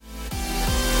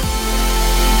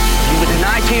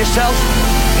ourselves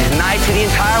is nigh to the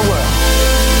entire world.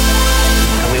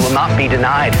 And we will not be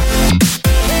denied.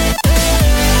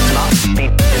 Not be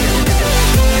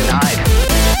denied.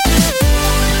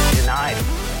 Denied.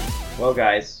 Well,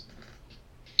 guys,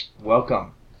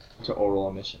 welcome to Oral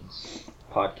Emissions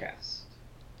Podcast.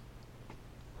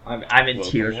 I'm in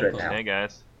tears right now. Hey,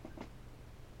 guys.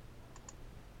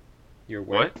 You're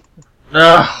what?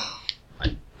 Oh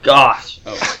my gosh!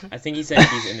 Oh, I think he said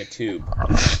he's in a tube.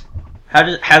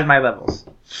 How's my levels?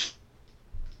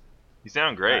 You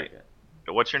sound great.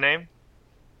 What's your name?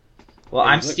 Well,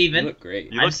 Yeah, I'm you Steven. look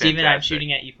great. You I'm look Steven. I'm fantastic.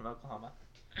 shooting at you from Oklahoma.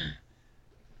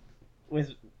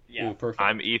 Ooh, perfect.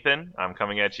 I'm Ethan. I'm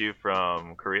coming at you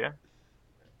from Korea.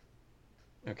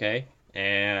 Okay.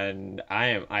 And I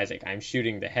am Isaac. I'm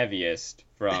shooting the heaviest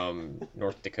from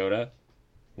North Dakota.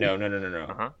 No.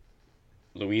 Uh-huh.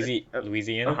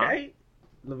 Louisiana? Okay.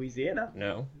 Louisiana.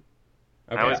 No.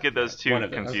 I always get those two One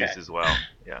of them. confused Okay. as well.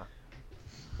 Yeah.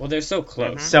 Well, they're so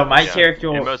close. Mhm. So my Yeah. character.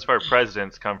 And most of our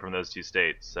presidents come from those two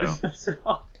states, so.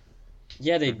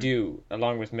 Yeah, they do,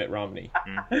 along with Mitt Romney.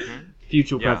 Mhm.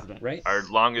 Future Yeah. president. Right? Our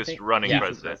longest I think- running yeah.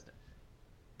 president.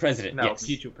 President, No, yes.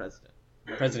 future president.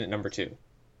 President number 2.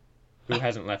 Who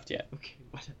hasn't left yet. Okay,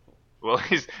 whatever. Well,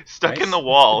 he's stuck Nice. in the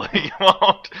wall. He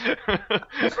won't.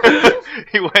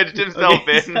 He wedged himself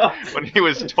Okay, in so- when he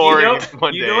was touring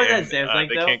one you day. know what that and, sounds like,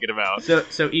 they though? can't get him out. So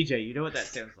EJ, you know what that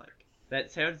sounds like?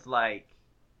 That sounds like.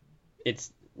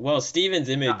 Steven's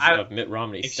image No, I- of Mitt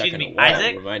Romney stuck excuse in a me, wall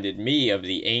Isaac? reminded me of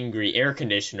the angry air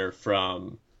conditioner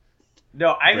from...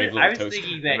 No, I Brave was little toaster.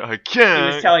 thinking that. I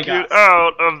can't telling get us.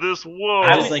 out of this wall. I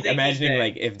I was was like thinking imagining that-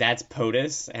 like if that's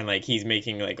POTUS and like he's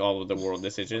making like all of the world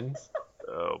decisions.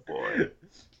 Oh boy.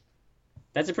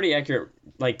 That's a pretty accurate,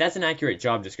 like that's an accurate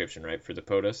job description, right, for the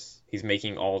POTUS? He's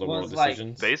making all the Well, world it's like-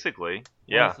 decisions. Basically, Well,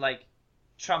 yeah. it's like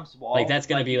Trump's wall. Like that's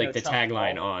gonna be you like know, the Trump's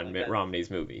tagline wall, on like Mitt that.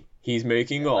 Romney's movie. He's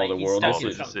making Yeah, all like, the he's world stuck All in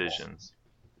the Trump's decisions.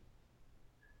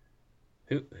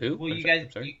 decisions. Who? Well, I'm you sorry- guys-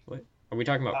 I'm sorry. you- What? Are we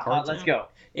talking about Uh-huh, cards? let's now? go.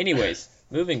 Anyways,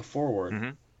 moving forward.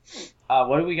 Mhm.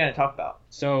 What are we gonna talk about?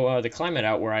 So the climate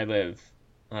out where I live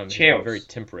has Chills. been very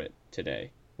temperate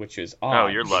today, which is odd. Oh,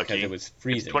 you're lucky. Because it was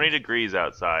freezing. It's 20 degrees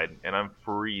outside, and I'm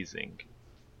freezing.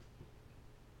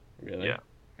 Really? Yeah.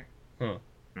 Huh.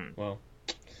 Hmm. Well,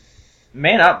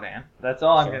 Man up, man. That's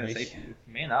all I'm gonna Sorry. say to you.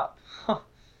 Man up.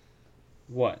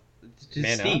 what? Just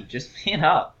Man Steve, up? just man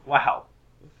up. Wow.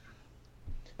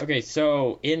 Okay,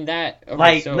 so in that, okay,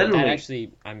 Like, so literally. that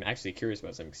actually, I'm actually curious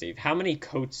about something, Steve. How many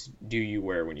coats do you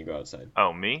wear when you go outside?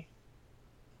 Oh, me?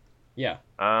 Yeah.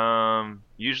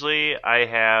 Usually I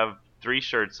have 3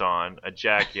 shirts on, a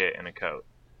jacket, and a coat.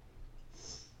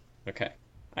 Okay.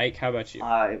 Ike, how about you?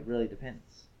 It really depends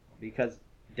because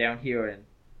down here and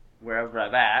wherever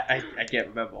I'm at, I can't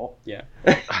remember. Yeah.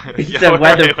 The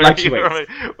weather fluctuates.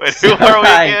 Wait, who are we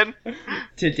again?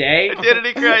 Today,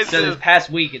 Identity crisis. so this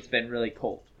past week it's been really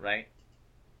cold, right?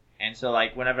 And so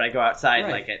like whenever I go outside,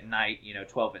 Right. like at night,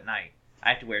 12 at night, I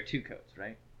have to wear 2 coats,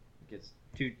 right? Because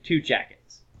two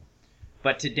jackets.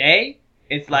 But today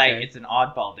it's like Okay. it's an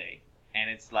oddball day, and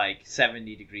it's like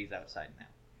 70 degrees outside now.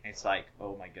 It's like,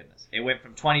 oh my goodness, it went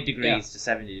from 20 degrees to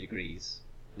 70 degrees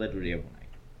literally overnight.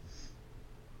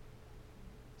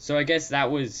 So I guess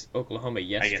that was Oklahoma I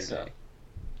yesterday. guess so.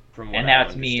 From what And now I'm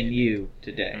it's me and understanding. you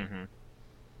today. Mhm.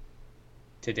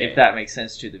 Today. If that makes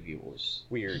sense to the viewers.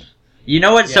 Weird. You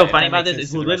know what's Yeah, so if funny that about makes this sense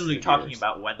is to we're the rest of literally the talking viewers.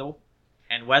 about weather,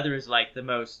 and weather is like the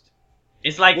most.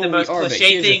 It's like the Well, most we are, but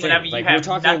cliche here's the thing whenever you like, have we're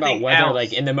talking nothing about weather else.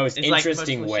 like in the most It's like the most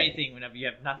interesting cliche way. thing whenever you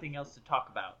have nothing else to talk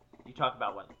about. You talk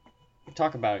about weather. You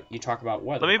talk about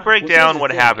weather. Let me break Well, here's down the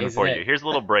what thing, happened is for that- you. Here's a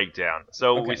little breakdown.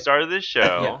 So we Okay. started this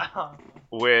show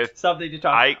with Something to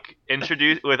talk Ike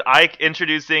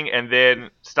introducing and then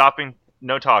stopping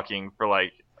no talking for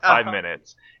like 5 Uh-huh.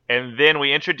 minutes. And then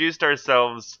we introduced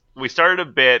ourselves. We started a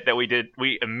bit that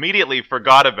we immediately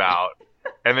forgot about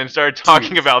and then started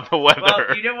talking about the weather.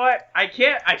 Well, you know what? I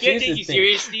can't Here's take the you thing.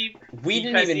 serious, Steve. We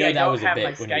didn't because, even see, know I that don't was a have my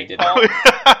bit when we Skype did call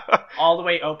it. all the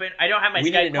way open. I don't have my We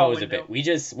Skype didn't know call it was a window. bit.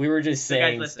 We were just So guys,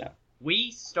 saying listen. stuff.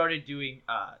 We started doing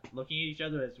looking at each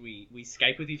other as we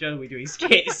Skype with each other. We're doing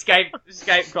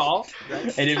Skype call,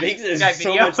 right? And it makes it Skype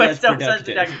so video, much less so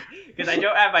productive. because I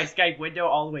don't have my Skype window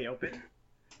all the way open,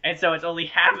 and so it's only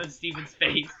half of Steven's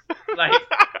face. Like,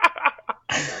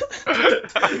 so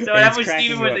whenever cracking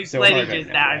Steven you was up so explaining hard right just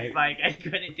now, now, right? it's like I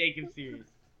couldn't take him serious.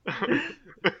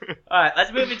 All right,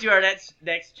 let's move into our next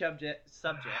subject.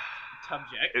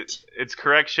 It's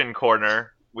correction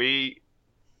corner. We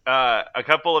a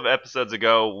couple of episodes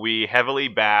ago we heavily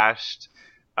bashed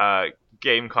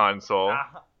game console.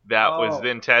 that Oh. was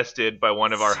then tested by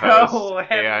one of our So hosts,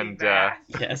 heavily and bashed.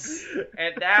 Yes.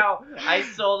 And now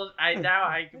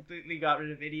I completely got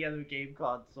rid of any other game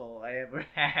console I ever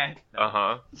had.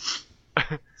 No.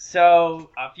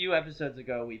 So a few episodes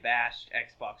ago we bashed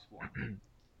Xbox One.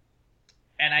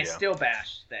 And I Yeah. still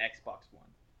bash the Xbox One.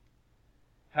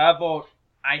 However,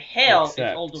 I hail its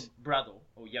Except- older brother,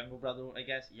 or younger brother, I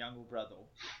guess, younger brother,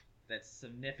 that's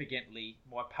significantly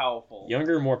more powerful.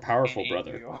 Younger, more powerful and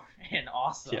brother. angrier and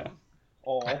awesome. Yeah.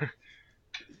 Or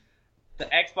the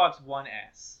Xbox One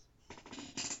S.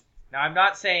 Now, I'm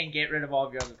not saying get rid of all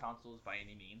of your other consoles by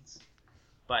any means,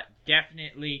 but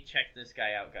definitely check this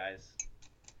guy out, guys.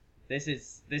 This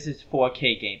is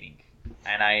 4K gaming,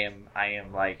 and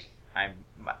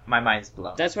my mind's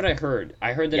blown. That's what I heard.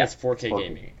 I heard that Yeah. it's 4K 4K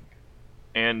gaming.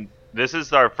 and this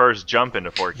is our first jump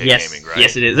into 4K gaming, right?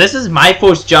 Yes, it is. This is my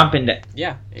first jump into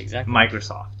Yeah, exactly.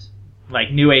 Microsoft.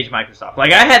 Like, new age Microsoft.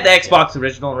 Like, I had the Xbox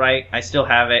original, right? I still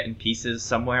have it in pieces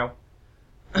somewhere.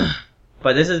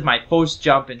 But this is my first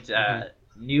jump into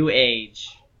new age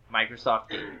Microsoft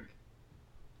gaming.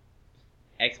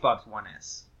 Xbox One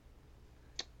S.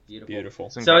 Beautiful.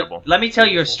 It's incredible. So, let me tell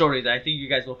you a Beautiful. story that I think you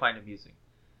guys will find amusing.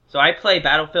 So, I play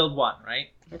Battlefield 1, right?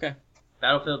 Okay.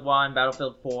 Battlefield 1,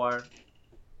 Battlefield 4,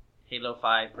 Halo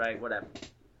 5, right? Whatever.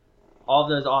 All of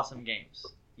those awesome games.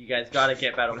 You guys gotta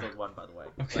get Battlefield 1, by the way.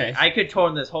 Okay. Like, I could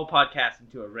turn this whole podcast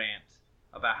into a rant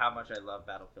about how much I love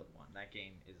Battlefield 1. That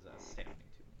game is astounding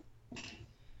to me.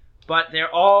 But they're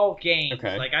all games.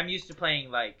 Okay. Like, I'm used to playing,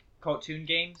 like, cartoon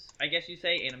games, I guess you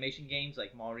say. Animation games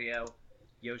like Mario,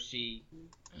 Yoshi,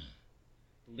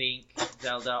 Link,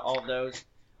 Zelda, all of those.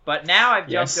 But now I've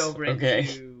jumped Yes, over okay,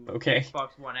 into okay.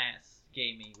 Xbox One S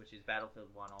gaming, which is Battlefield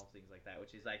 1, all things like that,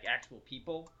 which is like actual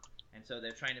people. And so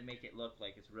they're trying to make it look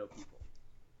like it's real people.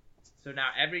 So now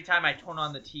every time I turn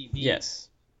on the TV, Yes.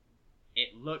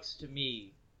 it looks to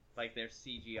me like they're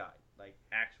CGI. Like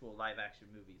actual live action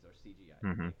movies are CGI,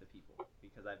 Mhm. like the people,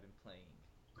 because I've been playing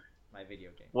my video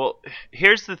game. Well,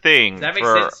 here's the thing Does that make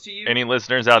for sense to you? any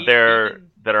listeners out there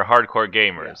Even- that are hardcore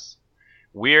gamers.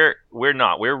 We're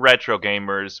not. We're retro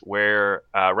gamers. We're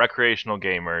recreational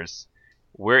gamers.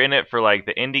 We're in it for like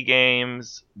the indie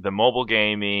games, the mobile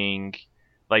gaming,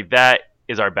 like that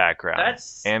is our background.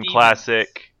 That's and Steven's.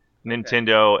 classic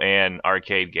Nintendo and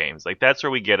arcade games. Like that's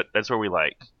where we get it. That's where we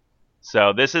like.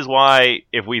 So this is why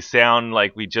if we sound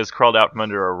like we just crawled out from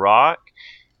under a rock,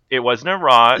 it wasn't a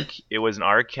rock. It was an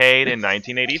arcade in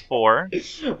 1984.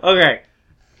 Okay.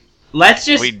 Let's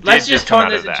We did just just come turn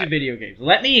out this of into that. video games.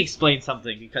 Let me explain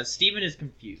something because Steven is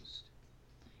confused.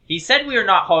 He said we are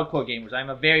not hardcore gamers. I'm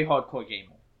a very hardcore gamer.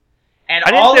 And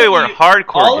I didn't all say we of weren't you-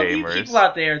 hardcore all of gamers. you people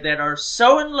out there that are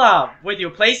so in love with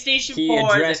your PlayStation He 4 and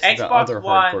addressed the Xbox other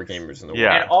One hardcore gamers in the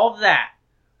Yeah. and all of that,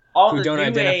 all world who the don't new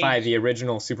identify age, the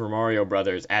original Super Mario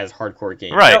Brothers as hardcore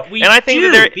gamers. Right. No, we and I think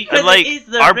do, that they're because like it is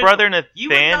the our original. brother You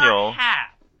would Nathaniel. not have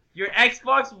your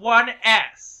Xbox One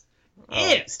S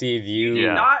if Steve, you did you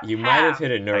not might have have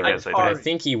hit a nerve, guess I but I did.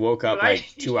 think he woke up Do I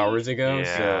like 2 hours ago,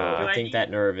 Yeah. so Do I I think need- that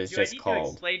nerve is do just I need to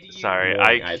called. explain to you Sorry,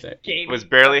 Warning I Isaac. gaming was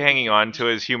barely stuff? hanging on to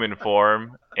his human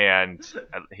form, and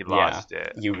he lost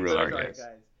it. you I'm ruined sorry, Sorry, it. guys.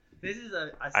 This is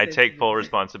a I take full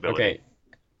responsibility.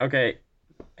 Okay,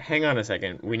 hang on a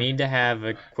second. We need to have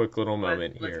a quick little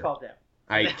moment Let's here. calm down.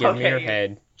 Alright, give me your Okay.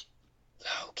 head.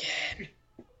 Logan.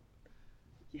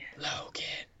 Yeah. Logan.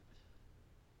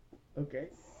 Okay.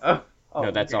 Oh.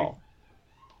 No, that's okay. all.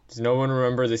 Does no one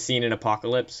remember the scene in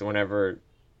Apocalypse whenever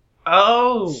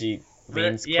Oh. she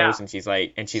leans yeah. close and she's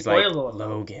like, Spoiler alert.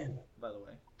 Logan. By the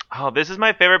way. Oh, this is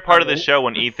my favorite part of the Oh. show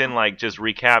when Ethan like just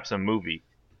recaps a movie.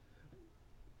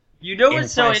 You know In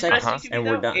what's so 5 interesting seconds, to me and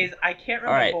though we're done. is I can't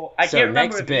All right, remember. I so can't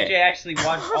remember next if bit. EJ actually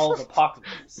watched all of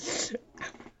Apocalypse.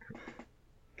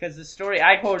 Because the story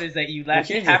I heard is that you Well, left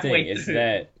here's the halfway thing is through.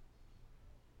 that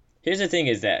here's the thing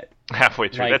is that Halfway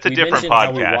through. like That's a we different mentioned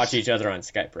how we podcast. watch each other on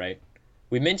Skype, right?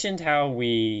 We mentioned how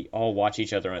we all watch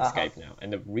each other on Uh-huh. Skype now,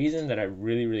 and the reason that I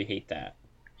really, really hate that,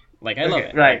 like I Okay, love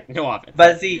it, right. like, no offense,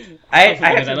 But see, I have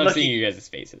because I to love look. seeing you guys'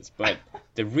 faces, but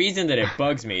the reason that it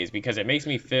bugs me is because it makes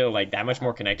me feel like that much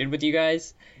more connected with you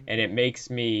guys, and it makes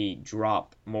me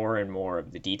drop more and more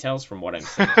of the details from what I'm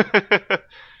saying.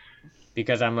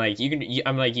 Because I'm like,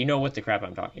 I'm like, you know what the crap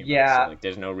I'm talking about. Yeah, So, like,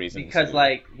 there's no reason. Because to,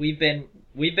 like we've been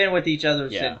with each other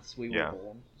Yeah. since we were Yeah.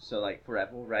 born, so like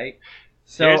forever, right?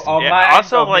 So Here's- our yeah, minds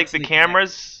also are like the mentally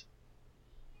cameras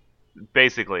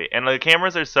basically, and the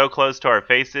cameras are so close to our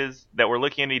faces that we're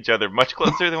looking at each other much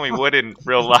closer than we would in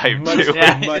real life much, too.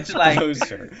 Yeah, much it's like-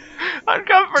 closer.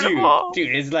 Uncomfortable.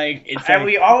 Dude, it's like And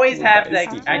we always have guys,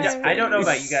 that. Steve, I don't know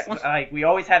about you guys. But, like we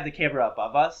always have the camera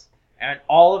above us, and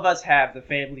all of us have the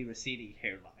family receding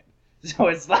hairline. So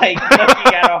it's like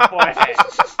looking at our forehead.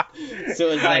 So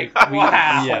it's like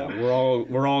Wow.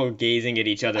 we're all gazing at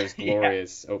each other's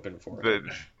glorious open forehead.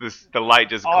 The light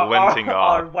just Our glinting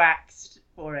our off. waxed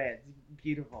foreheads.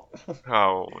 Beautiful.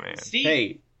 Oh man. Steve.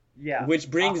 Hey, Yeah. which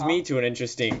brings me to an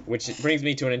interesting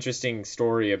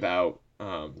story about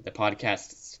the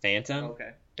podcast's Phantom, Okay.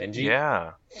 Benji.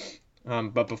 Yeah.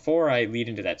 But before I lead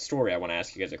into that story, I want to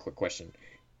ask you guys a quick question.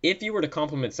 If you were to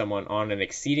compliment someone on an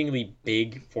exceedingly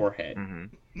big forehead, hmm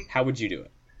how would you do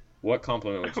it? What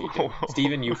compliment would you do?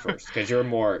 Steven, you first, because you're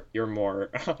more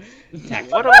tactful.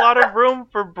 What a lot of room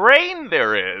for brain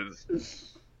there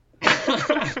is.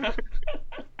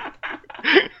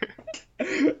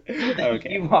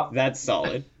 Okay, You want- that's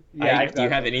solid. Yeah, I Do you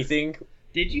got have anything?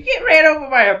 Did you get ran over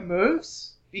by a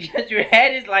moose? Because your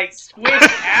head is like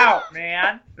squished out,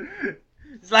 man.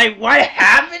 It's like, what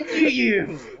happened to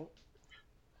you?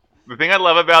 The thing I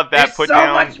love about that There's put so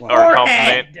down much or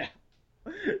compliment. forehead.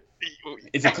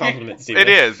 It's a compliment, Steven. It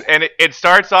is, and it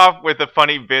starts off with a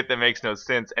funny bit that makes no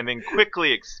sense, and then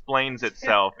quickly explains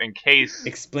itself in case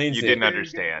Explains you it. didn't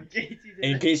understand.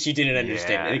 In case you didn't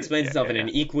understand, Yeah, it explains itself in yeah. an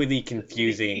equally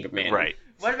confusing manner. Right.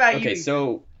 What about Okay, you?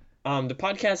 so the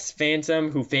podcast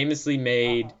Phantom, who famously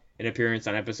made an appearance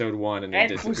on episode 1 and then and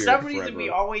disappeared for some forever reason, we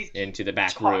always keep into the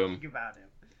back talking room. about him.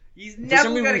 He's For never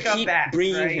some reason, gonna we come keep back.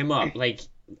 bringing right? him up, like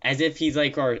as if he's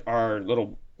like our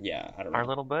little I don't know, Our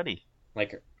little buddy.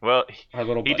 like Well, our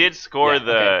little. he buddy. did score Yeah,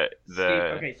 okay. the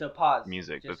Steve, okay, so pause.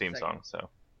 music, the just a theme second. song. So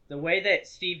The way that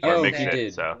Steve Oh, just mix he said,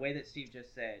 did. So the way that Steve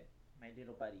just said, "My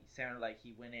little buddy," sounded like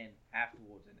he went in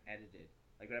afterwards and edited.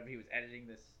 Like whenever he was editing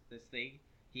this thing,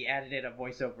 he added a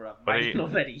voiceover of "My But he- little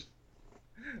buddy."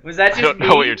 Was that just I don't me?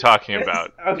 know what you're talking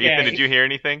about. Okay. Ethan, did you hear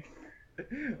anything?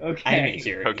 Okay. I didn't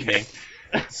hear Okay. anything.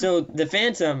 So the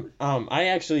Phantom,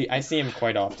 I see him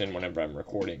quite often whenever I'm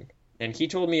recording, and he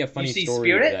told me a funny see story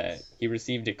spirits? that he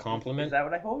received a Is compliment. that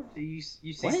what I hold? Do you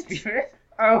see What? spirit?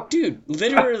 Oh, Dude,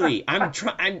 literally, I'm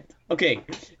okay.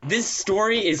 This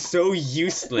story is so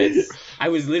useless. I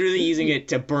was literally using it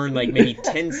to burn like maybe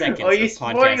 10 seconds Oh, you of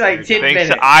spoiled, podcast like, energy. 10 Thanks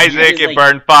minutes. to Isaac, just, it like-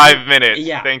 burned 5 minutes.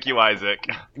 Yeah. Thank you, Isaac.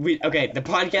 Okay, the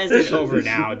podcast is over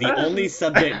now. The only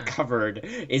subject covered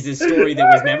is a story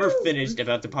that was never finished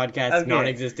about the podcast's Okay.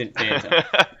 non-existent Phantom.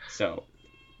 So,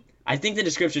 I think the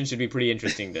description should be pretty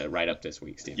interesting to write up this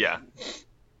week, Steve. Yeah.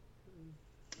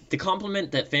 The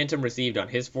compliment that Phantom received on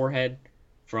his forehead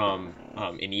from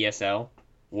in ESL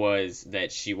was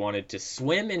that she wanted to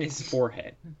swim in his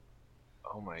forehead.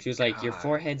 Oh my god. She was like, "Your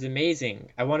forehead's amazing.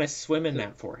 I want to swim in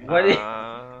that forehead."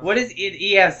 What is in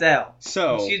ESL?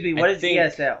 So, Excuse me, I what is think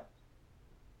ESL?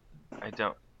 I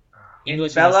don't.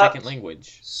 English as a Enveloped? second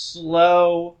language.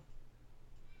 Slow.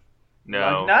 No.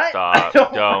 lug nut? Stop.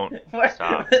 I Don't. What-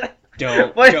 Stop.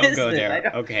 Don't What don't is go this? I there.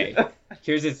 don't- Okay.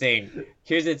 Here's the thing.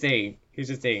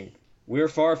 We're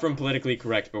far from politically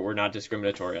correct, but we're not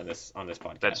discriminatory on this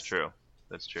podcast. That's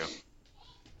true.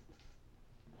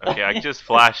 Okay, I just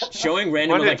flashed. Showing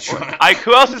random What is- electronic.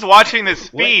 who else is watching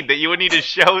this What? feed that you would need to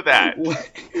show that?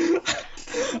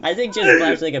 I think just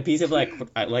flash like a piece of like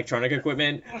electronic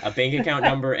equipment, a bank account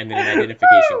number, and then an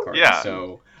identification card. Yeah.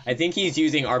 So I think he's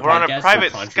using our We're on podcast a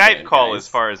private for Skype contraband, call, guys. as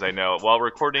far as I know, while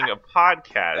recording a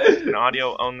podcast, an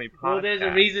audio-only podcast. Well, there's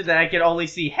a reason that I can only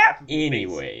see half of his face.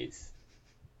 Anyways.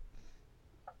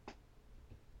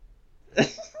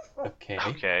 Okay.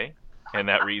 Okay, and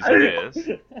that reason is.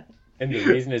 And the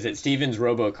reason is that Steven's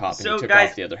RoboCop and So, he took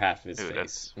guys- off the other half of his Dude, face.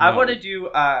 that's- I No. want to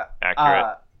do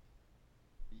Accurate.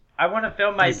 I want to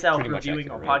film myself pretty much reviewing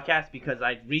accurate, a right? podcast because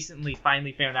I recently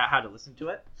finally found out how to listen to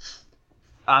it.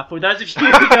 For those of you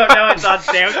who don't know, it's on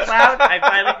SoundCloud. I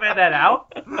finally found that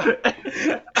out.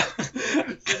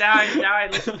 So now I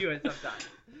listen to it sometimes.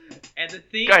 And the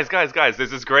thing, Guys,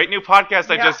 there's this great new podcast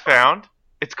I Yeah. just found.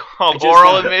 It's called I just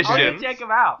Oral found it. I'll go Emissions. check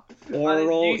them out.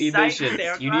 Oral On this new site, emissions.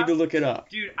 SoundCloud. You need to look it up.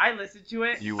 Dude, I listen to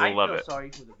it. You will I love feel it. sorry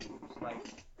for the viewers. Like,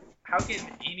 how can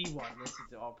anyone listen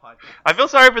to our podcast? I feel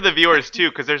sorry for the viewers too,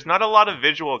 because there's not a lot of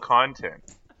visual content.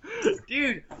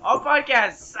 Dude, our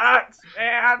podcast sucks,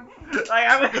 man. Like,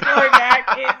 I was going back,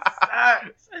 it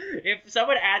sucks. If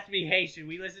someone asked me, hey, should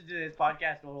we listen to this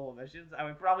podcast, Oral Emissions, I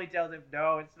would probably tell them,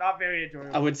 no, it's not very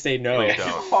enjoyable. I would say no. Please It's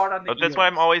don't. hard on the But that's why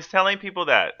I'm ears. always telling people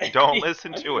that. Don't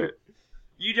listen to it.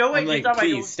 You know what? I'm like, you thought I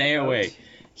please don't stay know? away.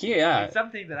 Yeah. It's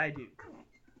something that I do.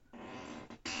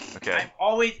 Okay. I'm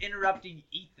always interrupting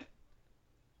Ethan.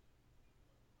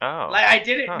 Oh. Like, I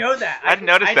didn't Huh. know that. I hadn't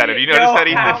noticed that. Have didn't you noticed know that,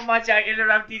 Ethan? how much I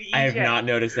interrupted Ethan. I have not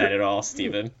noticed that at all,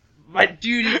 Steven. My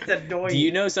dude is annoying. Do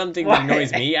you know something What? that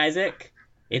annoys me, Isaac?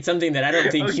 It's something that I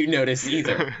don't think you notice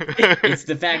either. It's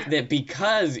the fact that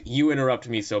because you interrupt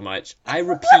me so much, I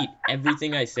repeat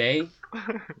everything I say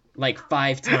like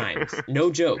 5 times.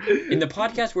 No joke. In the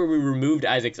podcast where we removed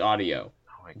Isaac's audio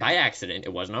Oh my God. by accident,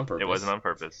 it wasn't on purpose. It wasn't on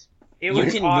purpose. It You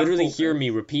was can on literally purpose. hear me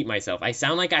repeat myself. I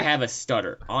sound like I have a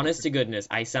stutter. Honest to goodness,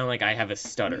 I sound like I have a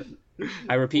stutter.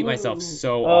 I repeat myself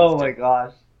so Oh often. my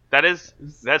gosh.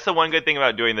 That's the one good thing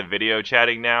about doing the video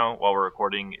chatting now while we're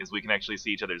recording is we can actually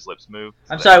see each other's lips move.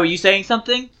 I'm sorry, were you saying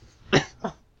something?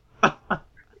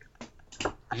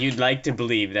 You'd like to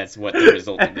believe that's what the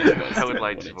result of this was. I would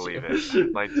like to wouldn't believe you?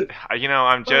 it. Like,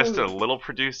 I'm just a little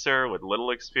producer with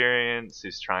little experience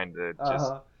who's trying to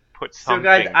just put So something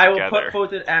guys, I will together. put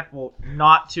forth an effort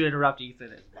not to interrupt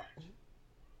Ethan as much.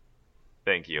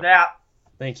 Thank you. Now,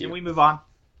 Thank you. can we move on?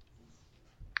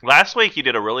 Last week you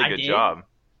did a really I good did? job.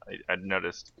 I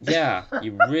noticed. Yeah,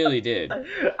 you really did.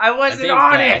 I wasn't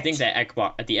on it. I think that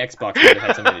the Xbox might have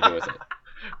had something to do with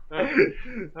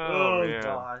it. Oh, man.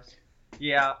 gosh.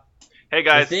 Yeah. Hey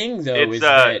guys, The thing, though, it's is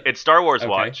that... it's Star Wars Okay.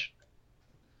 Watch.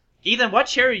 Ethan, what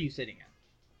chair are you sitting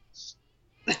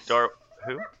in?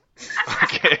 Who?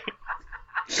 Okay.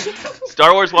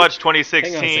 Star Wars Watch Hang on a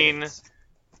 2016, second.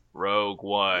 Rogue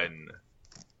One.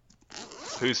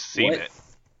 Who's seen What it?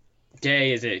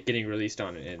 day is it getting released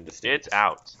on in the States? It's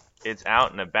out. It's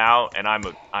out and about, and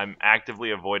I'm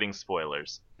actively avoiding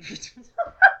spoilers.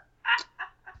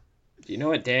 Do you know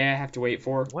what day I have to wait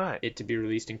for? What? It to be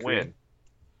released in Korea? When?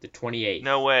 The 28th.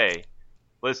 No way.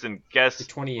 Listen, guess. The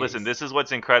 28th. Listen, this is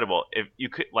what's incredible. If you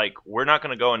could, we're not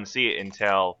gonna go and see it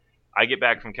until I get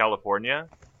back from California.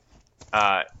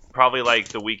 Probably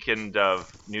the weekend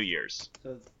of New Year's.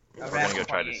 So, We're gonna go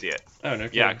try to see it. Oh, no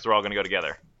kidding. Yeah, because we're all gonna go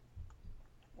together.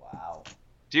 Wow.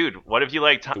 Dude, what if you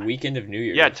The weekend of New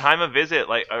Year's. Yeah, time a visit.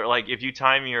 If you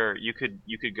time you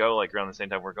could go around the same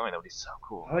time we're going. That would be so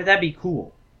cool. Why would that be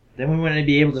cool? Then we wouldn't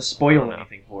be able to spoil know.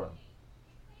 anything for him.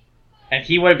 And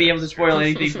he wouldn't be able to spoil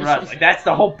anything for us. That's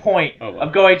the whole point Oh, wow.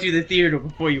 of going to the theater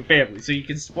before your family, so you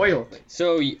can spoil things.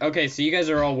 So, okay, so you guys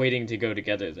are all waiting to go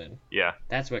together then. Yeah.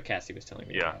 That's what Cassie was telling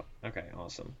me Yeah. about. Okay,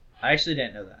 awesome. I actually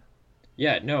didn't know that.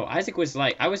 Yeah, no, Isaac was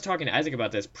like, I was talking to Isaac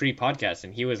about this pre-podcast,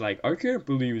 and he was like, I can't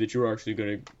believe that you're actually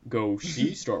going to go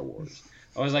see Star Wars.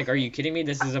 I was like, are you kidding me?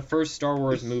 This is the first Star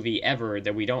Wars movie ever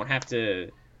that we don't have to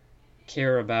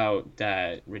care about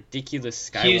that ridiculous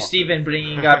Skywalker. Hugh Steven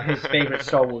bringing up his favorite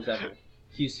Star Wars ever.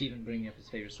 Hugh Steven bringing up his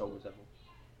favorite Star Wars ever.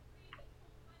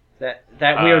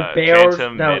 That weird bear,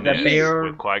 Phantom the Menace bear.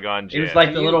 with Qui-Gon Jinn. It was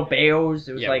like the little bears.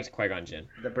 It was Yeah, it like was Qui-Gon Jinn.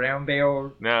 the brown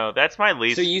bear. No, that's my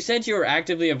least. So you said you were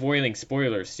actively avoiding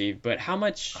spoilers, Steve, but how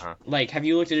much, have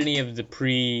you looked at any of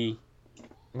the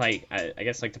I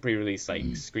guess the pre-release,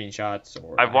 screenshots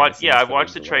or... I've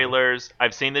watched the trailers.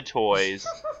 I've seen the toys.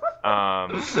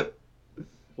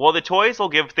 Well, the toys will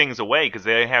give things away because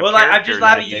they have. Well, I'm just characters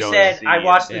glad that that you don't said see. I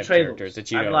watched They the have trailers. characters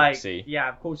that you I'm don't like, see. yeah,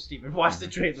 of course, Steven, watch the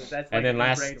trailers. That's And then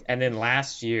no-brainer.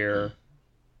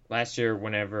 last year,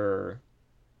 whenever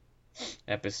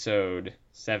episode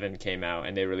 7 came out,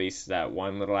 and they released that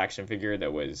one little action figure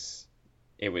that was,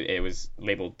 it was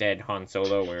labeled Dead Han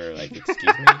Solo. We were like, excuse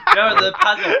me. No, the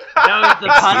puzzle. No, it's the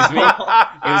puzzle.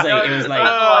 Excuse me? It was like-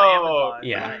 puzzle on Amazon.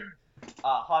 Yeah.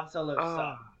 Han Solo's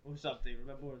son or something.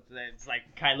 Remember, it's like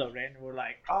Kylo Ren. We're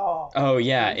like, oh. Oh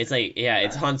yeah,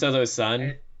 it's Han Solo's son,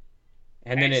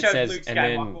 and then and it it shows says, Luke and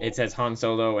then Skywalker. it says Han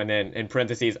Solo, and then in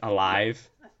parentheses alive.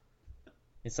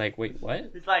 It's like, wait,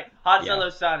 what? It's like Han Yeah.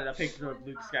 Solo's son and a picture of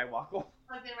Luke Skywalker.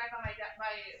 Like they write on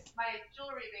my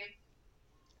jewelry, babe.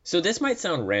 So this might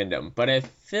sound random, but I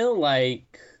feel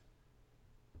like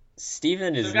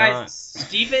Steven is So guys, not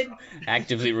Steven.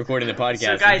 actively recording the podcast,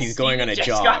 So guys, and he's going Steven on a just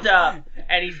jog. got up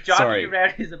and he's jogging Sorry.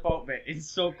 around his apartment in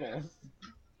circles.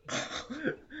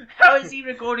 How is he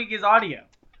recording his audio?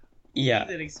 Yeah,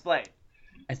 Ethan, explain.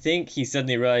 I think he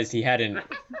suddenly realized he hadn't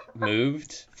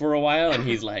moved for a while, and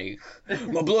he's like,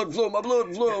 my blood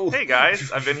flow. Hey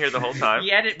guys, I've been here the whole time. He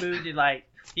hadn't moved in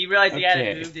he realized he hadn't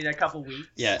Okay. moved in a couple weeks.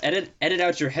 Yeah, edit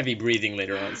out your heavy breathing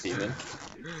later on, Steven.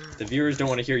 The viewers don't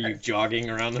want to hear you jogging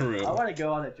around the room. I want to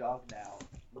go on a jog now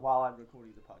while I'm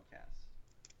recording the podcast.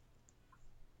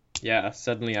 Yeah,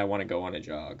 suddenly I want to go on a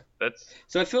jog. That's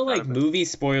So I feel like Not a bad- movie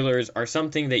spoilers are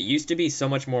something that used to be so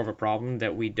much more of a problem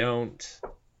that we don't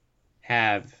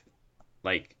have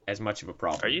as much of a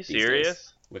problem. Are you these days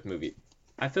serious? with movie?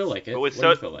 I feel like it. But What do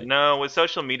you feel like? no, with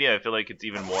social media, I feel like it's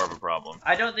even more of a problem.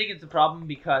 I don't think it's a problem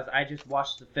because I just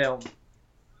watched the film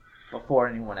before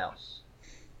anyone else.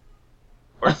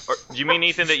 Or do you mean,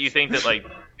 Ethan, that you think that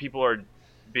people are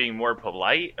being more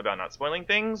polite about not spoiling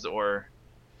things, or?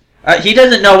 He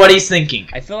doesn't know what he's thinking.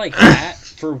 I feel like that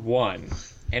for one,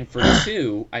 and for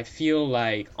two, I feel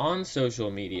like on social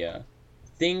media,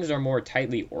 things are more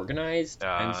tightly organized,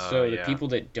 and so the Yeah. people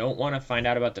that don't want to find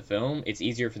out about the film, it's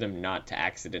easier for them not to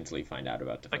accidentally find out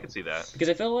about the I film. can see that. Because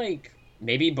I feel like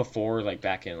maybe before, like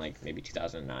back in like maybe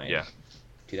 2009, Yeah.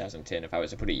 2010, if I was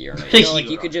to put a year on it, You like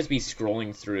were you could just be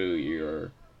scrolling through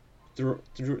your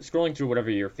scrolling through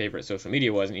whatever your favorite social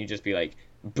media was, and you just be like,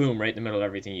 boom, right in the middle of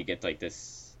everything, you get like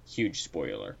this huge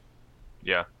spoiler.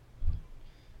 Yeah.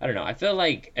 I don't know. I feel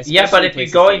like Yeah, but especially if you're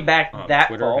places going like, back that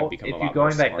Twitter have fall, become if a you're lot more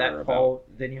going back smarter that about, fall,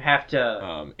 then you have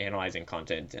to. analyzing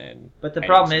content and. But the hiding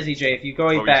problem is, certain EJ, stuff. if you're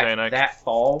going What were you back saying, Ike? that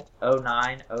fall,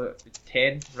 09,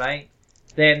 10, right?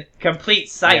 Then complete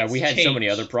sites. Yeah, we had so many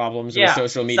change. other problems Yeah, with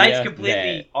social media. sites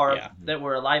completely that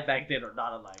were alive back then are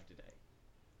not alive today.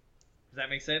 Does that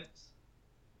make sense?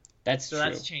 That's So true.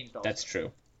 that's changed. Also. That's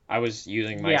true. I was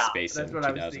using Yeah, MySpace that's in what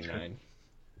I was 2009.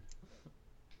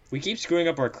 We keep screwing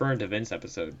up our current events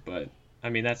episode, but I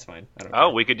mean that's fine. I don't. Oh, care.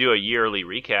 we could do a yearly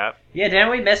recap. Yeah, didn't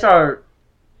we miss our?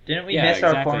 Didn't we yeah, miss our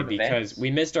exactly current because events?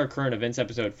 we missed our current events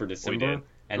episode for December, did.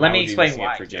 and Let now me we'll be explain missing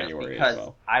why. it for January because as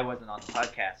well. I wasn't on the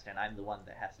podcast, and I'm the one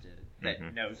that has to that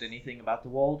Mhm. knows anything about the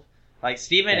world. Like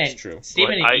Steven That's and true.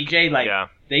 Steven and Well, EJ, like yeah.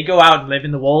 they go out and live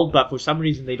in the world, but for some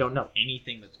reason they don't know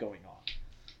anything that's going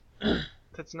on.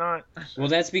 That's not. Well,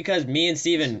 that's because me and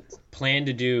Steven planned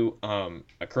to do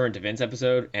a current events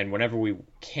episode, and whenever we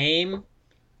came,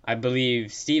 I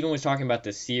believe Steven was talking about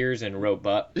the Sears and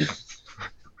Roebuck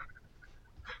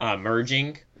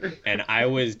merging, and I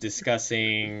was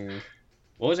discussing.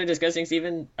 What was I discussing,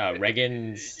 Steven?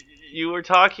 Reagan's. You were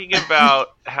talking about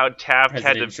how Taft had to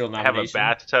Presidential have a nomination?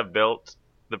 bathtub built.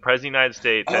 The President of the United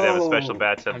States had to have a special Oh,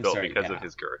 bathtub I'm built sorry, because yeah. of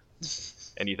his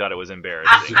girth. And you thought it was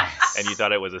embarrassing. Yes. And you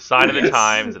thought it was a sign of the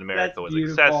times and America That's was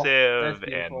beautiful. excessive That's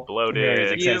beautiful. and bloated.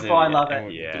 Very Beautiful, excessive, I love and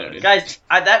it. Yeah. bloated. Guys,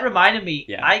 that reminded me.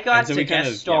 Yeah. I got And so to we kind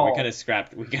guest of, star. we kind of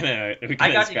scrapped. We kind of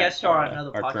I got to guest star on our,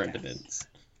 another our current podcast. events.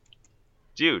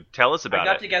 Dude, tell us I about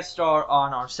got it. to guest star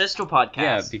on our sister podcast.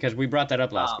 Yeah, because we brought that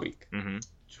up last Um, week. hmm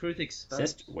Truth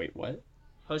Exposed, Wait, what?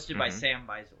 hosted by Mhm. Sam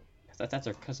Beisel. I thought that's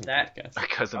our cousin That- podcast. Our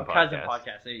cousin Our podcast. cousin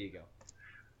podcast. There you go.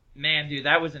 Man, dude,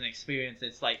 that was an experience.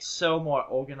 It's like so more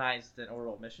organized than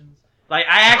oral missions. Like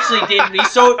I actually did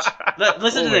research.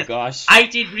 Listen Oh to my this. gosh. I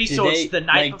did research Did they, the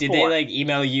night like, before. Did they like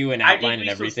email you an I outline did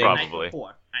and research everything? the night Probably.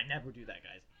 before. I never do that,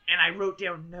 guys. And I wrote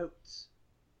down notes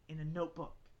in a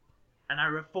notebook, and I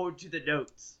referred to the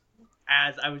notes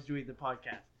as I was doing the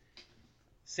podcast.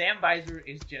 Sam Beiser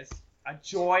is just a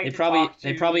joy. They to probably talk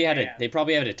they to, probably had man. a they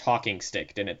probably had a talking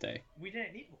stick, didn't they? We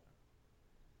didn't need one.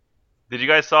 Did you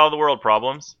guys solve the world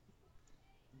problems?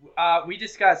 We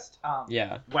discussed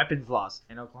Yeah. weapons laws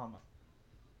in Oklahoma,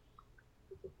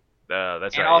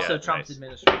 That's and right. also yeah, Trump's nice.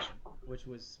 administration, which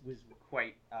was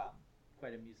quite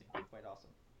amusing, quite awesome.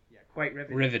 Yeah, quite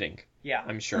riveting. Riveting, Yeah,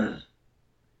 I'm sure.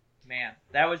 man,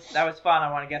 that was fun.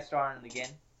 I want to guest star on it again.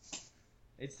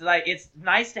 It's like it's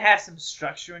nice to have some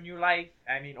structure in your life.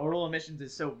 I mean, oral emissions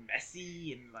is so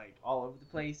messy and like all over the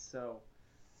place. So.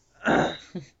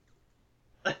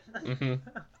 hmm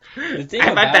The thing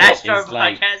Am I about bashed it our is,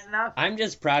 like, podcast enough? I'm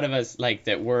just proud of us, like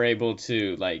that we're able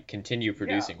to like continue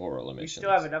producing oral We emissions.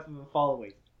 still have enough of a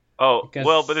following. Oh, Because-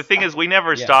 well, but the thing is, we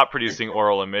never Yeah. stop producing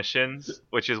oral emissions,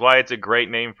 which is why it's a great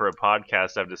name for a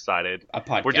podcast, I've decided. A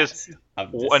podcast. We're just-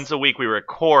 of this- Once a week, we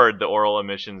record the oral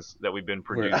emissions that we've been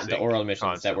we're- producing. the oral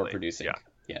emissions that we're constantly. producing. Yeah.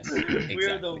 Yes, We're the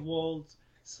exactly. world's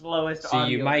slowest. So you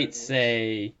audio might visuals.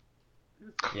 say,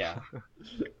 yeah.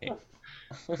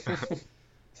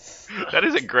 That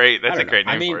is a great. That's I a don't great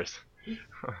know. I name mean- for us.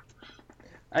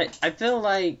 I feel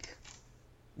like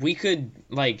we could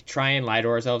like try and lie to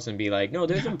ourselves and be like, no,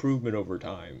 there's improvement over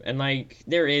time, and like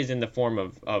there is in the form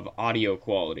of audio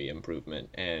quality improvement,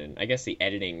 and I guess the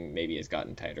editing maybe has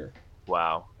gotten tighter.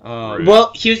 Wow. Um,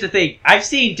 Well, here's the thing. I've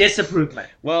seen disimprovement.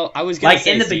 well, I was gonna like,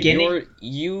 say, in the Steve, beginning-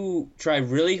 you try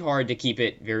really hard to keep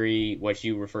it very what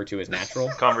you refer to as natural.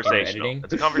 Conversational. editing.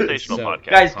 It's a conversational So- podcast.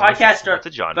 Guys, podcasts are. It's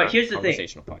a genre. But here's the thing.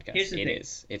 Conversational podcast. Here's the It thing.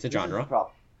 is. It's a This is the genre.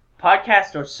 problem.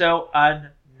 Podcasts are so unnatural.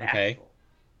 Okay.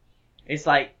 It's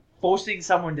like forcing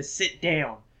someone to sit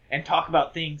down and talk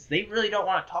about things they really don't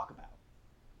want to talk about.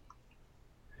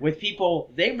 With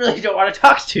people they really don't want to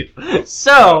talk to.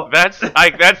 So, That's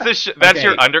that's Okay,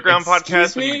 your underground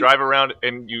excuse podcast when me? you drive around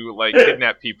and you like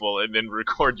kidnap people and then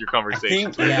record your I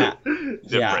conversation. think yeah,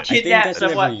 yeah. I think Kidnap that's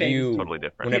somewhat whenever you Totally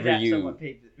different. whenever kidnap you someone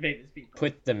famous people.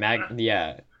 put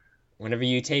the whenever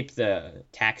you tape the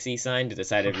taxi sign to the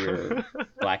side of your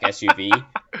black SUV,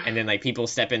 and then like people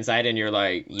step inside and you're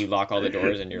like, you lock all the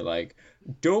doors and you're like,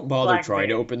 don't bother Black trying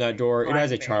to man. open that door. It Black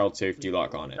has a man. child safety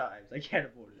lock on it. Times. I can't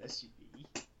afford an SUV.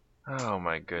 Oh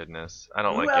my goodness, I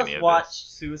don't Who like else any of watched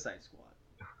this. Suicide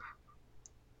Squad?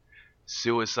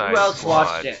 Suicide Who else Squad.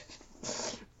 watched it?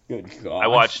 Good God. I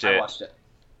watched I it. watched it.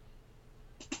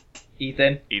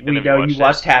 Ethan, Ethan, we have you know watched you it?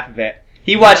 watched half of it.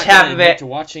 He I'm watched not half gonna of admit it, to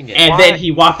watching it. and Why? then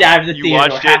he walked out of the You theater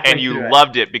watched it halfway and you through it.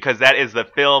 loved it because that is the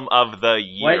film of the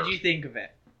year. What did you think of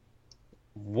it?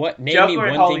 What? Name Joker me and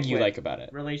one Harley thing you Quinn. like about it.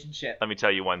 Relationship. Let me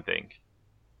tell you one thing.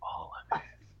 All of it.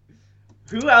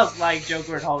 Who else liked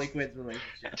Joker and Harley Quinn's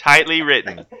relationship? Tightly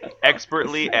written,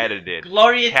 expertly edited.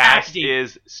 Glorious Cast acting.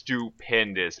 is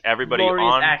stupendous. Everybody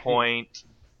Glorious on acting. point.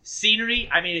 Scenery,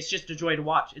 I mean, it's just a joy to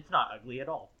watch. It's not ugly at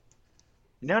all.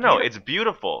 No, it's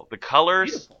beautiful. The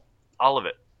colors, Beautiful. all of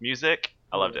it. Music,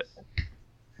 I loved it.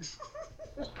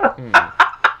 Hmm.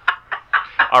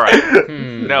 All right.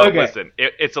 Hmm. No, Okay. listen.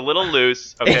 It's a little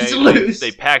loose. Okay, It's loose.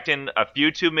 They packed in a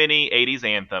few too many '80s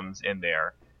anthems in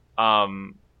there.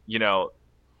 You know,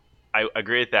 I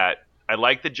agree with that. I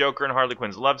like the Joker and Harley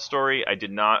Quinn's love story. I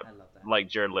did not I love that. like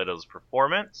Jared Leto's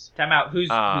performance. Time out. Who's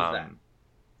that?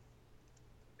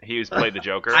 He was played the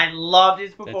Joker. I loved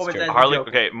his performance true. as the Harley. Joker.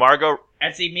 Okay, Margot.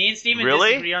 And see, me and Steven Really?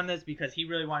 disagree on this because he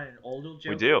really wanted an older Joker.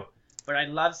 We do. But I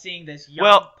love seeing this young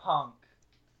Well- punk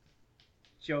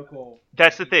Joker.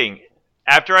 That's the thing.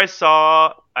 After I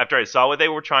saw what they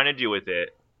were trying to do with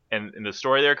it, and the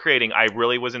story they're creating, I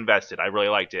really was invested. I really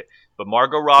liked it. But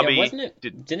Margot Robbie, Yeah, wasn't it?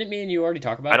 Didn't me and you already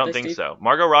talk about I don't this, think Steve? so.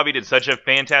 Margot Robbie did such a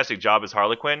fantastic job as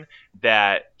Harley Quinn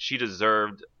that she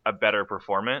deserved a better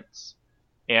performance.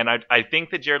 And I think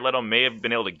that Jared Leto may have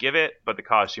been able to give it, but the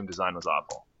costume design was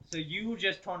awful. So you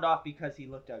just turned off because he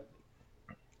looked ugly.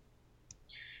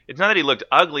 It's not that he looked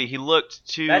ugly; he looked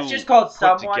too That's just called put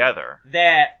someone together.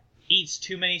 that eats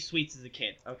too many sweets as a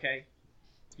kid. Okay,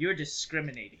 you're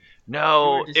discriminating.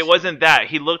 No, You were it wasn't that.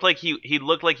 He looked like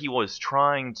he was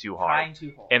trying too hard. Trying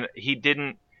too hard. And he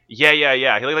didn't. Yeah.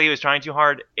 He looked like he was trying too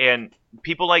hard. And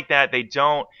people like that, they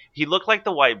don't. He looked like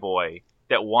the white boy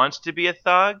that wants to be a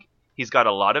thug. He's got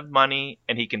a lot of money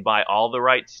and he can buy all the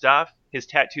right stuff. His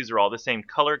tattoos are all the same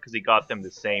color because he got them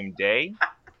the same day.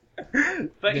 But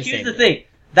The here's same the thing. thing.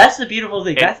 That's the beautiful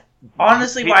thing. And That's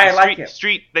honestly why I like him.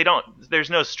 They don't. There's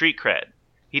no street cred.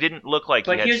 He didn't look like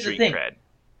But he had here's the street thing. cred.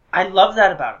 I love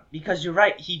that about him because you're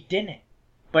right. He didn't.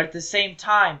 But at the same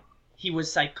time, he was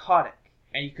psychotic,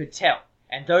 and you could tell.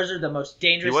 And those are the most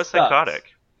dangerous. He was thugs.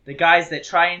 psychotic. The guys that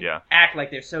try and Yeah. act like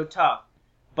they're so tough,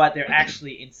 but they're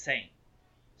actually insane.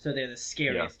 So they're the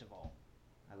scariest of all.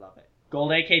 I love it.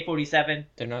 Gold AK-47.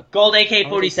 They're not. Gold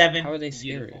AK-47. How are they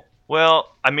scary? Beautiful.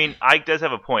 Well, I mean, Ike does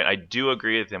have a point. I do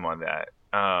agree with him on that.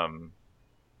 I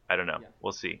don't know. Yeah.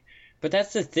 We'll see. But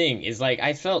that's the thing, is like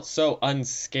I felt so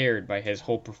unscared by his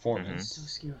whole performance. So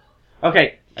scary.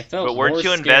 Okay, I felt But weren't more you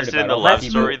scared invested about in the all love the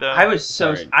story, people- though? I was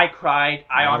so... Sorry. I cried.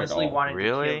 I Not at honestly all. wanted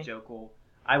Really? to kill Joker.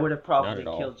 I would have Not probably at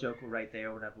all. killed Joker right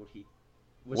there whenever he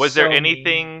Was there so mean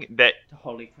anything that to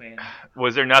Harley Quinn.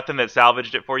 was there nothing that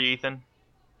salvaged it for you, Ethan?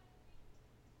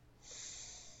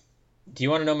 Do you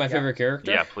want to know my favorite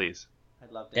character? Yeah, please.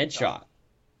 I love that. Deadshot.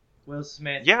 Will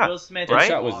Smith. Yeah, Will Smith.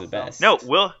 right? Deadshot was awesome. the best.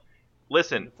 No,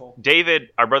 listen. Beautiful. David,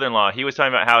 our brother-in-law, he was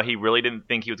talking about how he really didn't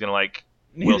think he was gonna like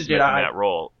Will Neither Smith did in I. that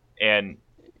role, and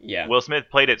Yeah. Will Smith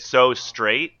played it so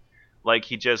straight, like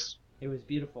he just It was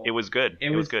beautiful. it was good.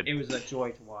 It was good. It was a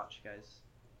joy to watch, guys.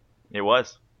 It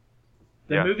was.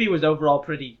 The Yeah. movie was overall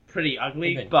pretty ugly,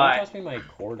 Hey, Ben, can you but toss me my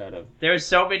cord out of there's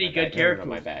so many my good bag? No, no, no,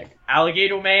 my characters. bag.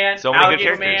 Alligator Man. So many good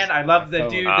Alligator characters. Man. I love the Oh.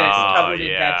 dude that's Oh covered in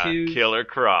yeah, tattoos. Killer The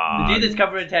Croc. dude that's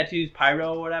covered in tattoos,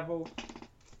 Pyro or whatever.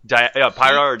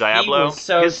 Pyro or Diablo. He was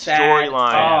so His sad.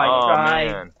 storyline. Oh, I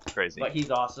cried. Man, crazy. But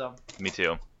he's awesome. Me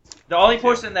too. The only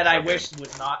person that I So good. wish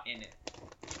was not in it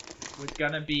was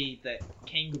gonna be the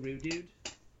kangaroo dude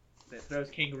that throws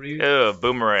kangaroos. Ew,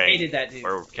 Boomerang. Hated that dude.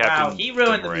 Or Captain Wow, he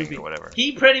ruined the Boomerang movie. or whatever.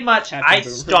 He pretty much, Captain I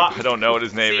Boomerang. stopped. I don't know what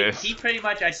his name See, is. He pretty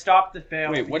much, I stopped the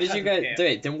film. Wait, what did you because of guys? him.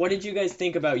 Wait, then what did you guys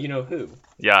think about You Know Who?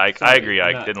 Yeah, I Sorry, agree. I'm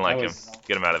I not- didn't like I him. was-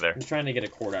 Get him out of there. I'm trying to get a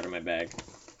cord out of my bag.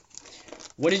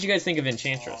 What did you guys think of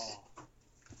Enchantress?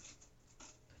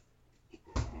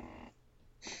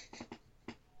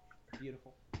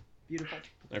 Beautiful. Beautiful.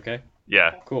 Okay,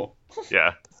 Yeah, cool,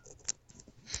 yeah.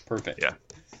 perfect. Yeah.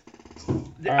 All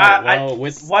right, well,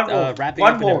 with one word. wrapping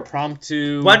One up an word.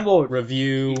 impromptu One word.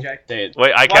 review. Eject.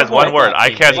 Wait, Ike One has one word. word.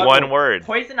 Ike has One one word. word.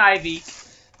 Poison Ivy.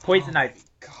 Poison Ivy.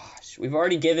 Gosh, we've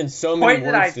already given so many Poison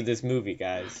words Ivy. to this movie,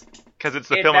 guys. Because it's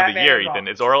the In film of the Batman year, and Ethan. Robin.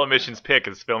 It's Oral Emission's pick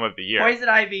as film of the year. Poison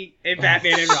Ivy in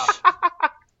Batman and Robin.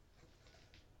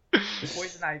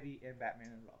 Poison Ivy in Batman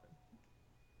and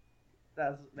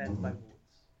Robin. That's my words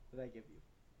that I give you.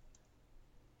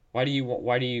 What do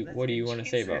you want to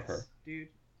say about Enchantress, her? Dude,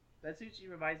 that's who she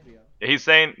reminds me of. He's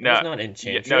saying no. It's not Yeah,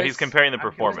 Enchantress. no, he's comparing the I'm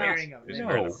performance. comparing them. He's They're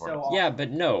comparing the No. performance. so Yeah,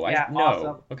 but no, Yeah, no.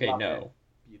 awesome. Okay, Love no. it.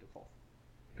 Beautiful.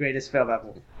 Greatest film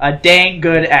ever. A dang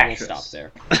good We'll actress. stop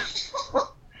there.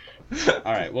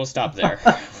 All right, we'll stop there.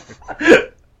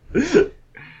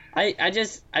 I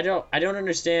don't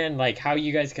understand like how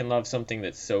you guys can love something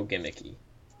that's so gimmicky.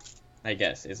 I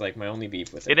guess is like my only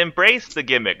beef with it. It embraced the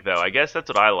gimmick, though. I guess that's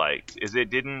what I liked. Is it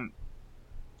didn't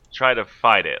try to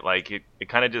fight it. Like it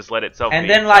kind of just let itself. And be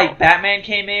then itself. like Batman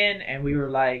came in, and we were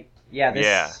like, yeah, this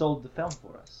Yeah. sold the film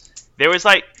for us. There was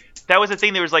like that was the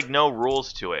thing. There was like no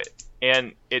rules to it,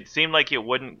 and it seemed like it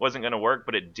wasn't going to work,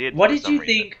 but it did. What for did some you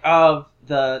reason. think of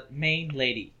the main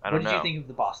lady? I What don't did you know. think of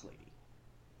the boss lady?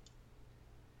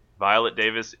 Violet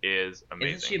Davis is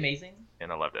amazing. Isn't she amazing?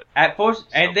 And I loved it. At first,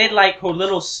 and then cool. like her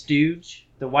little stooge,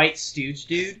 the white stooge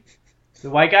dude,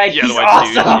 the white guy. Yeah, He's the white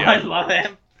awesome. stooge, yeah. I love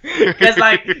him. Because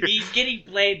like he's getting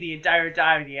played the entire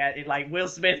time, and like Will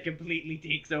Smith completely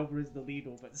takes over as the lead,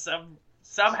 but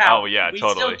somehow Oh, yeah, we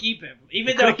totally. still keep him,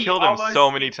 even You though could've he killed him almost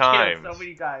so many killed times. so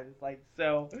many times, like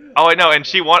so. Oh, I know, and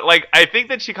she I think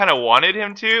that she kind of wanted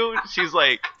him to. She's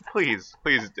like, please,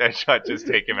 Deadshot, just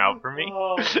take him out for me.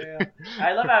 Oh man,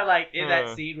 I love how like in that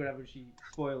Uh. scene, whenever she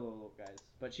spoiler alert, guys,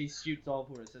 but she shoots all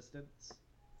of her assistants,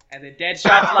 and then Deadshot's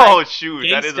like, Oh shoot,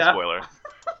 that is a gangsta. spoiler.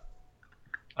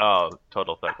 Oh,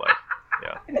 total thug life.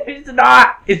 it's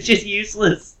not. It's just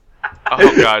useless.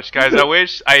 Oh gosh, guys, I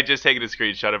wish I had just taken a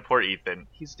screenshot of poor Ethan.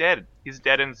 He's dead. He's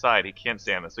dead inside. He can't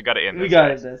stand this. We gotta end this. We got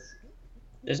guys. this.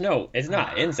 It's not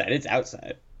inside, it's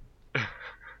outside.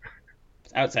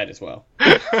 It's outside as well.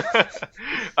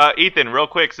 Ethan, real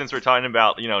quick, since we're talking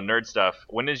about nerd stuff,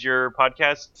 when is your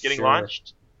podcast getting Sure.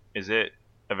 launched? Is it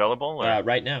available? Or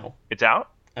Right now, it's out.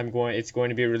 it's going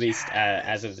to be released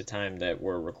as of the time that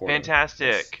we're recording.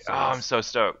 Fantastic! this, so Oh, I'm so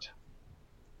stoked.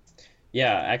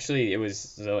 Yeah, actually, it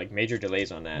was like major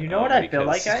delays on that. You know what I feel because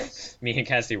like, guys? Me and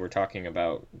Cassidy were talking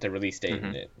about the release date, Mhm.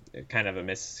 and it kind of a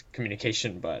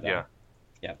miscommunication, but Yeah.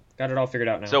 yeah, got it all figured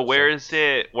out now. So where is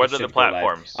it? What it are the should go live.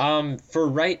 platforms? For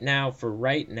right now,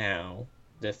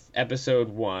 episode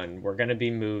 1, we're gonna be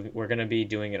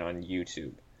doing it on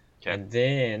YouTube, Okay. and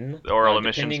then The Oral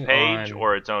Emissions depending page on-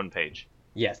 or its own page?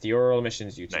 yes, the Oral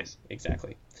Emissions YouTube. Nice.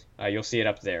 Exactly. You'll see it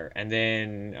up there. And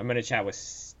then I'm going to chat with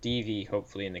Stevie,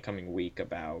 hopefully, in the coming week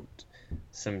about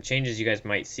some changes you guys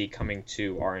might see coming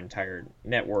to our entire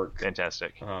network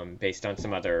Fantastic. based on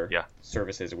some other Yeah.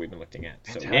 services that we've been looking at.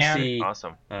 So we'll Fantastic. see.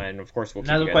 Awesome. And, of course, we'll keep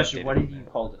Another you guys question: updated. what did you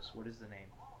call this? What is the name?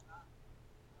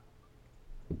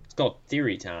 It's called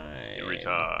Theory Time. Every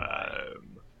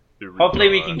time. Every Hopefully,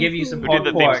 we time. can give you some Who did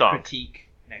the theme hardcore song? critique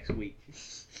next week.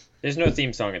 There's no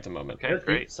theme song at the moment. Okay, No theme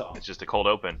great. song. It's just a cold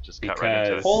open. Just cut right into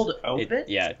Because- this. Cold open?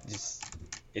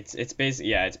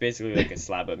 It's basically like a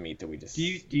slab of meat that we just.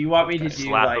 Do you want me to A do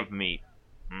slab like? of meat.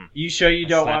 You sure you a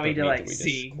don't slab want me of to meat like that we just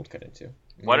sing? cold cut into.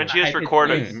 Why don't you just High-pitched record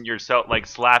voice. yourself, like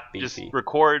slap, just Beefy.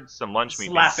 record some lunch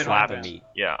meat. Slap being it on slapped. the of meat.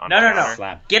 Yeah. On No, the no, no. counter.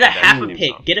 Slap. Get a That's half the a theme pig.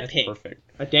 song. Get a That's pig.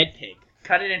 perfect. A dead pig.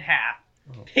 Cut it in half.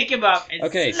 Oh. Pick him up and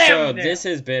Okay, slam so him there. this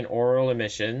has been Oral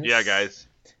Emissions. Yeah, guys.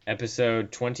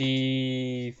 Episode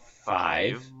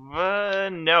 25.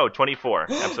 No, 24.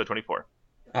 Episode 24.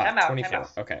 Time out, 24. time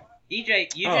out. Okay. EJ,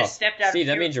 you Oh, just stepped out. Steve, of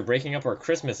that your- means you're breaking up our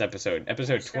Christmas episode.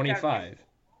 Episode stepped out of 25.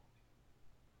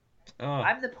 Oh,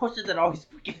 I'm the person that always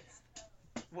forgets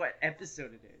what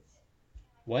episode it is,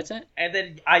 what's that? and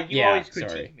then you Yeah, always critique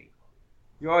sorry. me.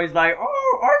 You're always like,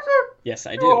 "Oh, Arthur, Yes,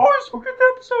 I you do. always forget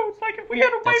the episodes. Like if we had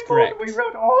a That's whiteboard and we correct.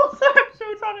 wrote all of the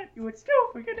episodes on it, you would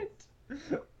still forget it."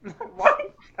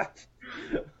 What?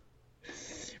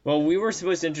 Well, we were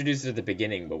supposed to introduce it at the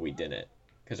beginning, but we didn't.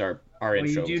 Because our Well,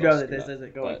 intro you do was know all that screwed this up,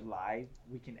 isn't going but- live.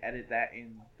 We can edit that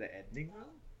in the editing room.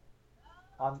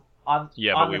 On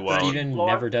Yeah, on but we the won't. threshing Steven floor.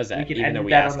 never does that, We can even edit though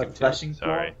we that ask on the him to. threshing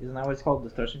floor. Sorry. Isn't that what it's called, the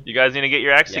threshing? You guys need to get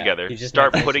your acts Yeah, together. he's just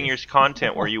Start not putting your listening.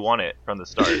 content where you want it from the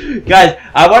start. Guys,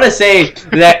 I want to say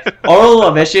that Oral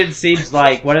Emission seems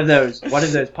like one of those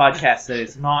podcasts that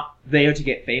is not there to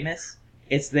get famous.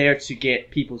 It's there to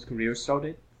get people's careers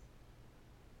started.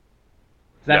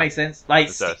 Does that Yeah, make sense? Like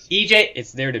it does. EJ,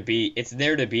 It's there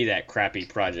to be that crappy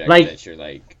project Like- that you're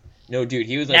like, no, dude,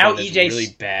 he was like Now on this EJ really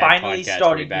bad finally podcast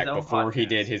started way back his own before he podcast.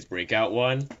 did his breakout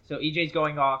one. so EJ's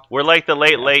going off. We're like the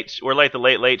late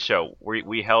late show.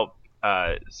 We help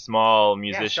small Shawn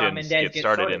musicians Mendes get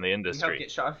started in the We helped industry.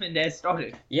 get Shawn Mendes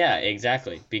started. Yeah,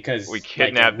 exactly. Because We like,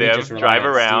 kidnap we them, just rely drive on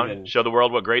around, Steven, show the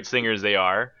world what great singers they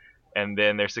are, and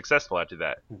then they're successful after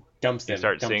that. dumps you them,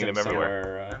 start dumps seeing them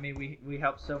everywhere. I mean, we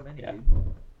helped so many. Yeah. Dude.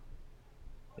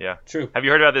 True. Have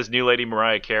you heard about this new lady,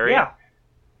 Mariah Carey? Yeah,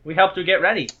 we helped her get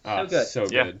ready. Oh, So good. So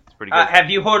Yeah, good. it's pretty good. Have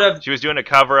you heard of She was doing a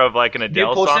cover of like an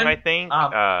Adele person? song, I think.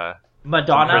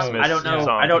 Madonna? Christmas I don't know.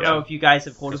 song, I don't know yeah. if you guys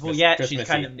have heard of her Christmas- yet. She's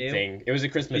Christmassy kind of new. Thing. It was a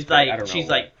Christmas. She's thing. I like don't know she's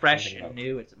what- like fresh something and about-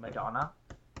 new. It's Madonna.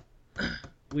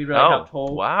 We really Oh, helped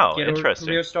Hole wow, get her interesting.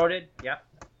 career started. Yep.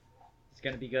 It's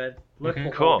gonna be good. Look Mhm.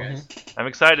 for Cool. Hole, guys. I'm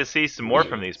excited to see some more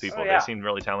from these people. Oh, yeah. They seem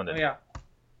really talented. Oh yeah.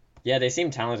 Yeah, they seem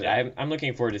talented. I'm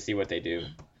looking forward to see what they do.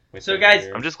 with So, their guys-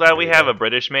 careers. I'm just glad we have a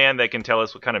British man that can tell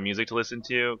us what kind of music to listen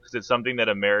to, because it's something that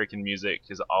American music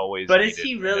has always. But is needed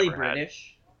he and really never had.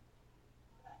 British?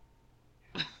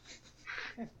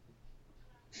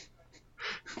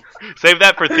 Save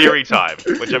that for theory time,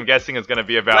 which I'm guessing is going to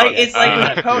be about. Like, it's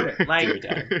like with Conan. Theory Like,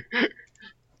 time.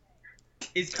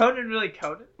 is Conan really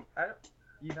Conan? I don't.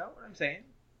 You know what I'm saying?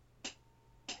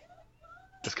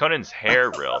 Is Conan's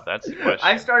hair real? That's the question.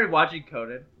 I've started watching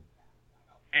Conan,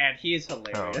 and he is Oh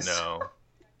hilarious. no.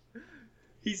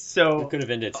 He's so. We could have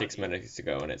ended 6 minutes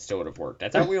ago, and it still would have worked. I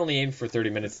thought we only aimed for 30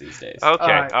 minutes these days. Okay,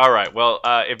 Alright. all right. Well,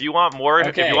 if you want more, if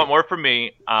Okay. you want more from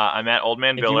me, I'm at Old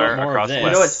Man If you Biller want more of across the this- You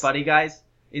west. know what's funny, guys?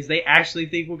 Is they actually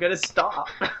think we're gonna stop.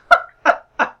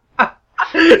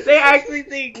 They actually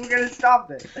think we're gonna stop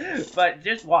this. But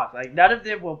just watch. Like, none of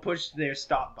them will push their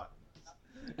stop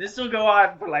button. This will go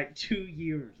on for like 2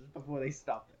 years before they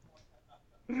stop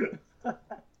it.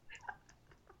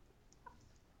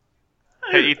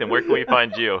 Hey Ethan, where can we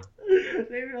find you?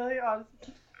 They really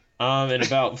honestly. In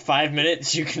about 5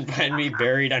 minutes, you can find me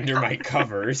buried under my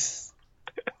covers.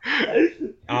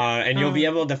 And you'll be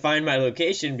able to find my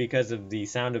location because of the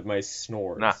sound of my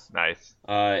snores. Nah, nice.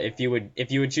 If you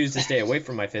would choose to stay away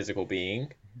from my physical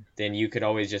being, then you could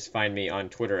always just find me on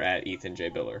Twitter at Ethan J.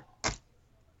 Biller.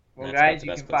 Well, That's guys, the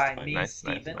you best can place to find find me, me. Nice,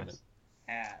 nice, Steven, nice.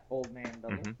 at Old Man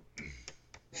Double,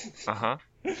 Uh huh.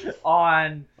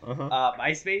 on Uh-huh.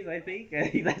 MySpace. I think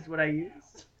that's what I use.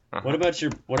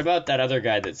 What about that other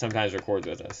guy that sometimes records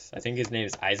with us? I think his name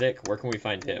is Isaac. Where can we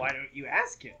find him? Why don't you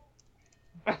ask him?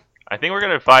 I think we're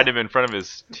gonna find him in front of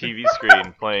his TV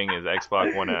screen playing his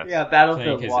Xbox One S. Yeah, Playing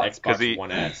Battlefield his 1. Because Xbox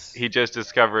One S. He just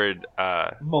discovered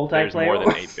there's Multiplayer. more than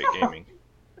 8-bit gaming.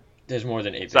 There's more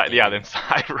than 8 Yeah, than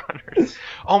Side Runners.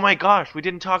 Oh my gosh, we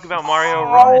didn't talk about Mario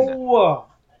Run. Oh!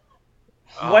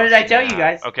 Oh, What did I tell you snap.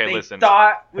 guys? Okay, They listen.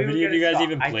 thought we Have were any of gonna you guys stop.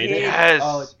 even I played did. it? Yes.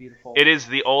 Oh, it's beautiful. It is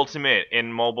the ultimate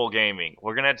in mobile gaming.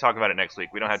 We're gonna talk about it next week.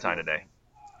 We don't have time today.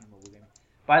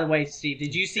 By the way, Steve,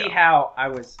 did you see Yeah. how I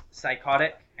was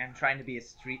psychotic and trying to be a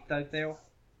street thug there?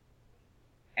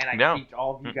 And I No. freaked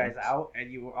all of you guys out,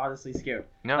 and you were honestly scared.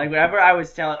 No. Like, whenever I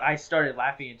started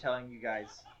laughing and telling you guys,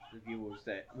 the viewers,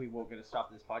 that we weren't going to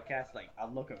stop this podcast, like, a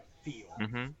look of fear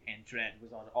Mm-hmm. and dread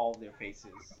was on all of their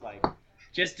faces. Like,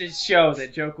 just to show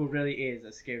that Joker really is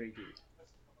a scary dude.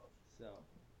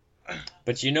 So.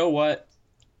 But you know what?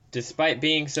 Despite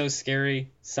being so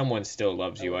scary, someone still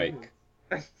loves you, Ike.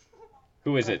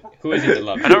 Who is it? Who is it that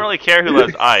loves you? I don't really care who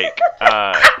loves Ike.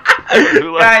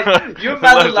 Who Guys, your who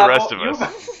mother loves the rest of level-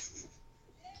 us?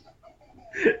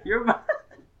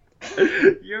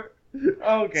 You're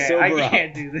okay. Sober I up.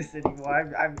 can't do this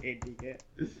anymore. I'm ending it.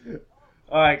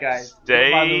 All right, guys. Your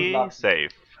mother Stay loves me.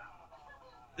 safe.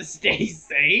 Stay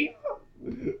safe.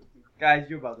 Guys,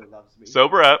 your mother loves me.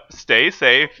 Sober up. Stay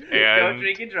safe. Don't And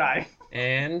drink and drive.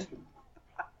 And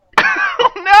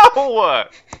oh oh,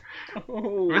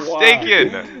 no!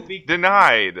 Mistaken. Be-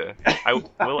 Denied. I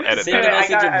will edit Send a that out.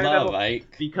 message I of love, know. Ike.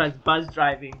 Because buzz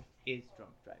driving is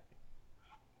drunk driving.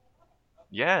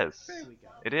 Yes, There we go.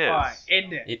 it is. All right,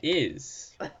 end it. It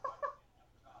is.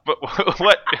 But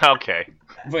what? Okay.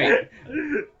 Wait.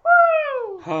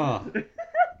 Woo! Huh.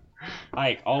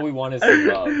 Ike, all we want is some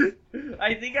love.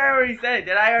 I think I already said it.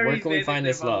 Did I already Where can say we find that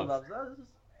this your mother love? loves us?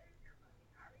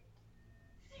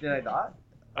 Did I not?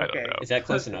 I don't Okay. know. Is that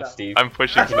close enough, Steve? I'm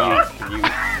pushing stop.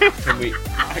 Can we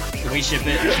ship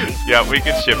it? Yeah, we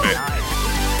can ship it.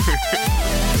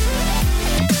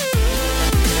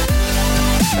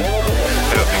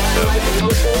 I don't think so.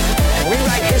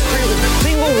 Rewrite history with a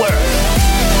single word.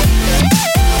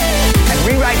 And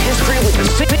rewrite history with a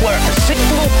single word.